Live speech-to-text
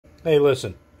Hey,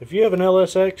 listen, if you have an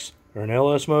LSX or an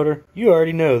LS motor, you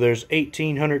already know there's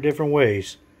 1,800 different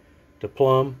ways to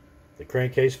plumb the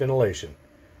crankcase ventilation.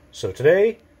 So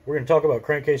today, we're going to talk about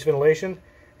crankcase ventilation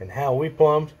and how we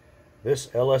plumbed this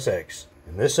LSX.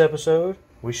 In this episode,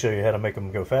 we show you how to make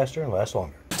them go faster and last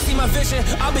longer. See my vision,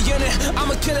 I'll be in it,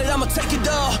 I'ma kill it, I'ma take it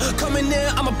all. Coming in,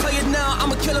 I'ma play it now,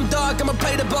 I'ma kill him dog, I'ma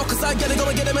play the ball, cause I gotta go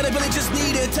and get him and I really just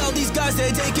need it. Tell these guys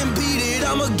that they can beat it,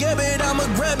 I'ma give it, I'ma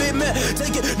grab it, man,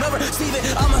 take it, never receive it,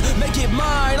 I'ma make it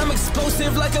mine, I'm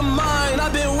explosive like a mine,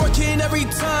 I've been working every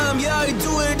time, yeah, I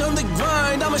do it on the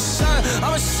grind, I'ma shine,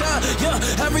 yeah,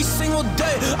 every single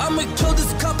day, I'ma kill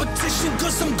this competition,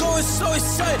 cause I'm going so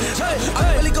insane, hey,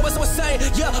 I really go so insane,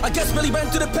 yeah, I guess really ran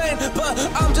through the pain, but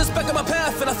I'm just back on my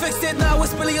path, and I fixed it, now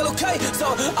it's really okay.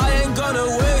 So I ain't gonna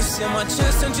waste my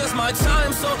chance and just my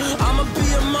time. So I'ma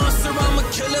be a monster, I'ma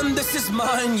kill him, this is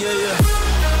mine, yeah.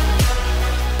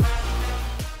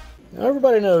 Now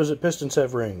everybody knows that pistons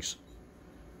have rings.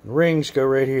 The rings go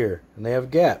right here, and they have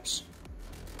gaps.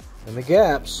 And the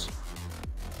gaps,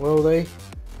 well, they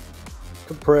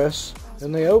compress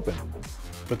and they open.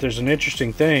 But there's an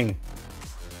interesting thing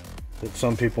that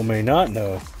some people may not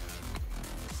know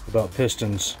about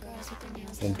pistons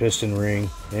and piston ring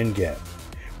and gap.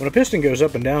 When a piston goes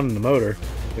up and down in the motor,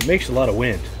 it makes a lot of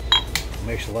wind. It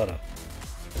makes a lot of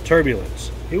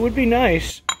turbulence. It would be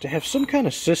nice to have some kind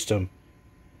of system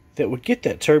that would get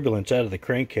that turbulence out of the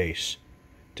crankcase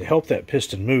to help that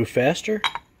piston move faster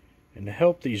and to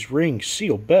help these rings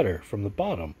seal better from the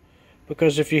bottom.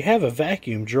 Because if you have a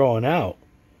vacuum drawing out,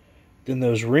 then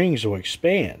those rings will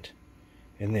expand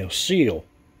and they'll seal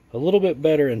a little bit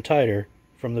better and tighter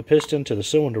from the piston to the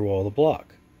cylinder wall of the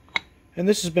block. And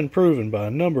this has been proven by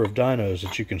a number of dynos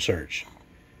that you can search.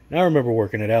 Now I remember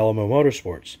working at Alamo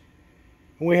Motorsports,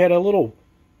 and we had a little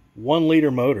 1-liter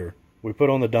motor we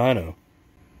put on the dyno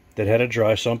that had a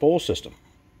dry sump oil system.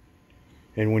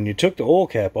 And when you took the oil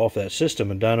cap off that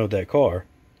system and dynoed that car,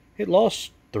 it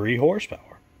lost 3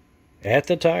 horsepower at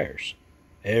the tires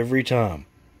every time.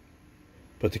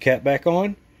 Put the cap back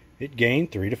on, it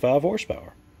gained 3 to 5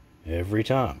 horsepower every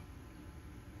time.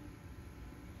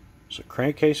 So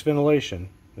crankcase ventilation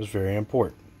is very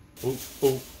important.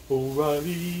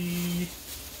 O'Reilly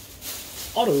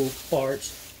Auto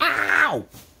Parts. Ow!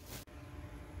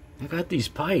 I got these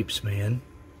pipes, man.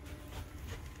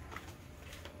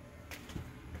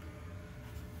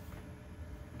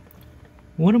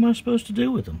 What am I supposed to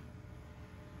do with them?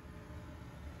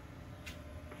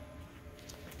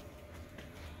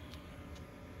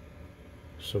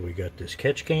 So we got this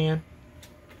Catchcan.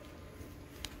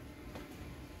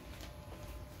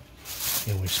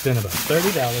 And we spent about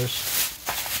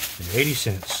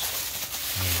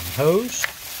 $30.80 on hose,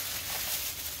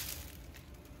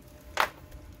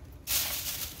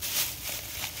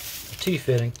 a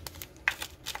T-fitting,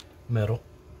 metal,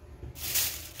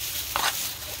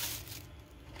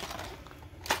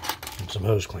 and some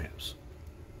hose clamps.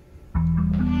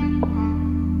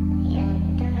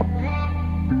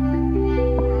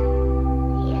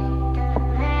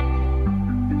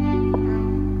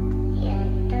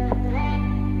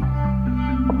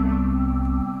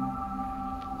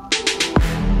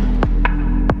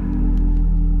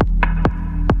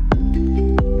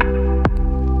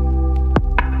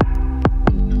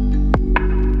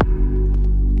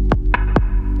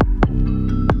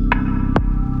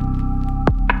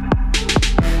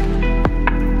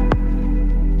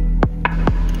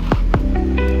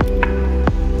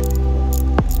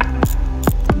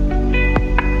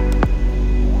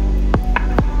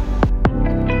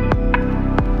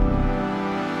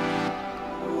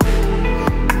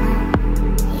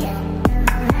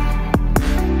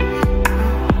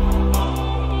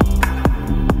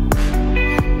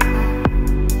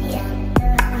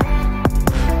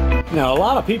 Now, a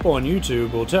lot of people on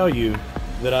YouTube will tell you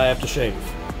that I have to shave,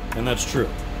 and that's true.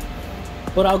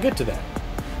 But I'll get to that.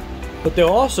 But they'll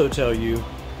also tell you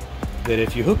that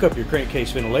if you hook up your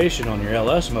crankcase ventilation on your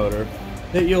LS motor,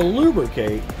 that you'll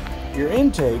lubricate your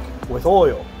intake with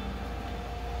oil.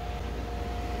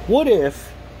 What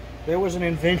if there was an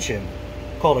invention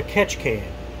called a Catchcan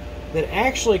that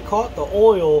actually caught the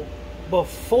oil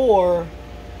before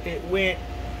it went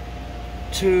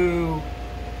to,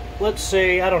 let's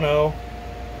say, I don't know,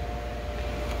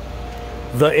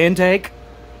 the intake?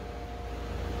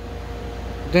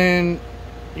 Then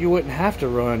you wouldn't have to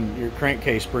run your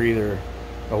crankcase breather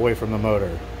away from the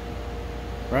motor,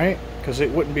 right? Because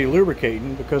it wouldn't be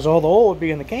lubricating, because all the oil would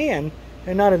be in the can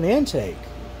and not in the intake.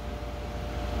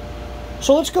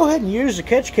 So let's go ahead and use the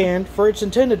Catchcan for its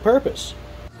intended purpose.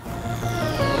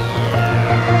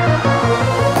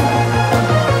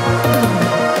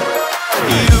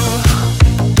 You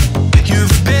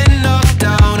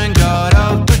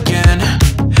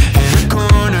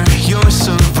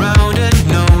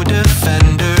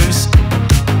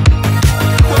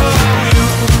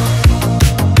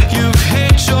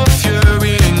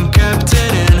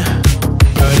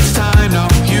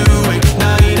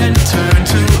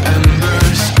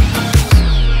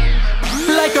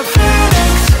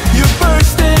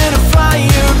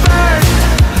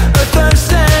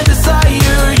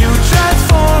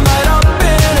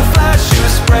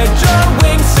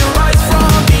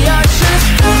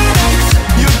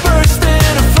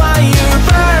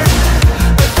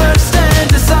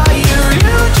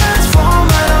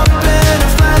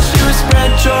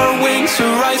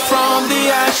rise from the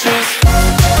ashes.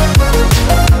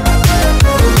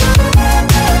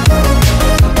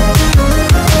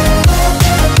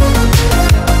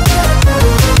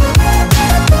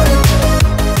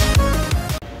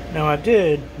 Now I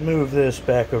did move this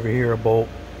back over here a bolt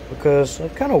because I'm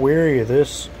kind of weary of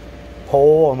this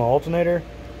pole on the alternator.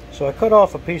 So I cut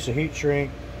off a piece of heat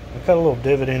shrink. I cut a little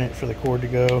divot in it for the cord to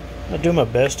go. I do my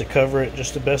best to cover it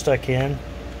just the best I can,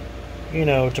 you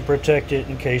know, to protect it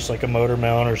in case like a motor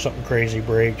mount or something crazy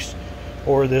breaks,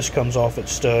 or this comes off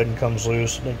its stud and comes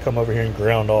loose and then come over here and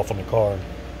ground off on the car and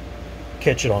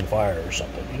catch it on fire or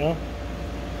something, you know.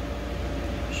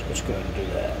 So let's go ahead and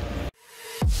do that.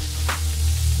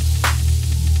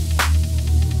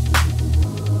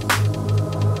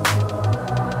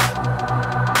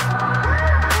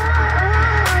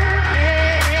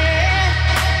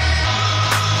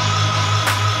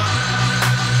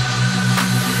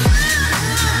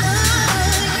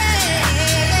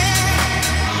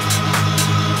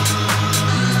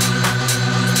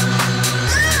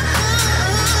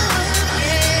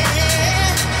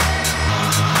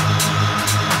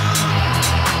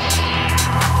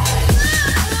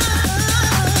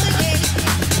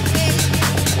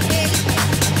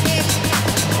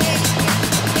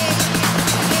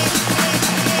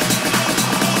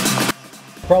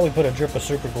 Probably put a drip of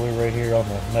super glue right here on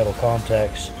the metal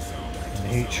contacts and the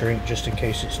heat shrink just in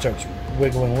case it starts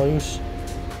wiggling loose.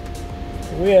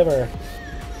 We have our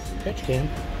Catchcan.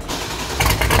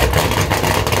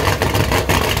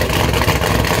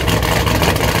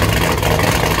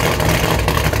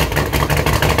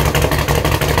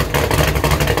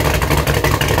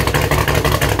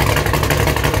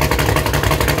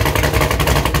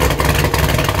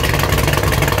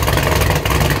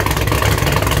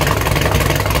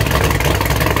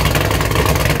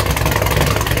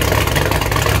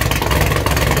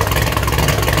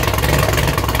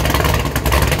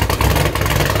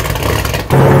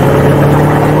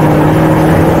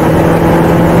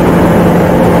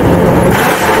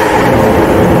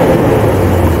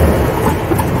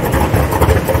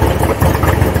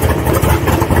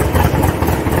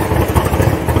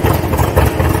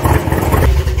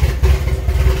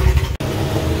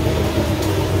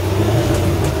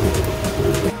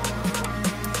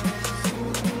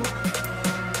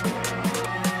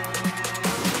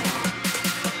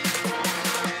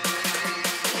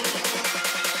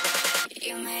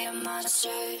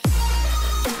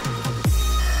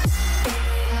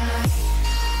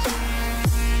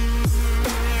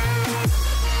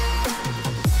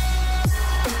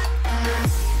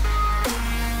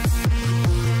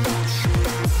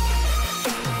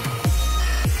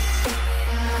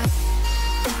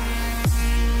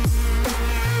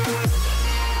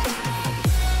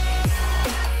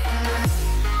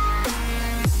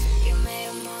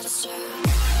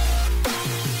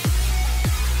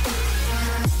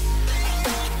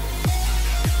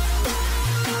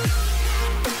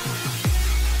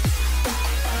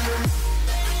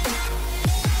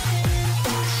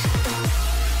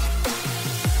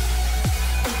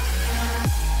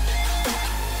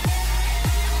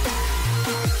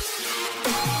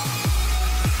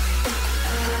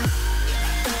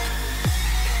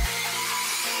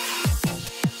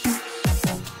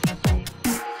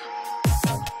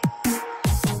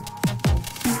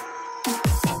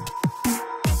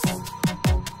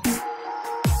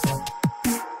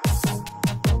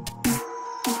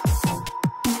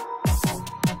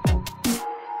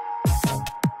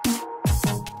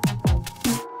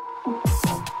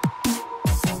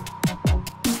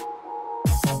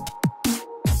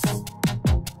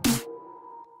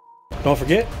 Don't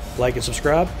forget, like and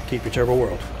subscribe, keep your turbo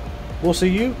world. We'll see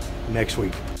you next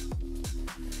week.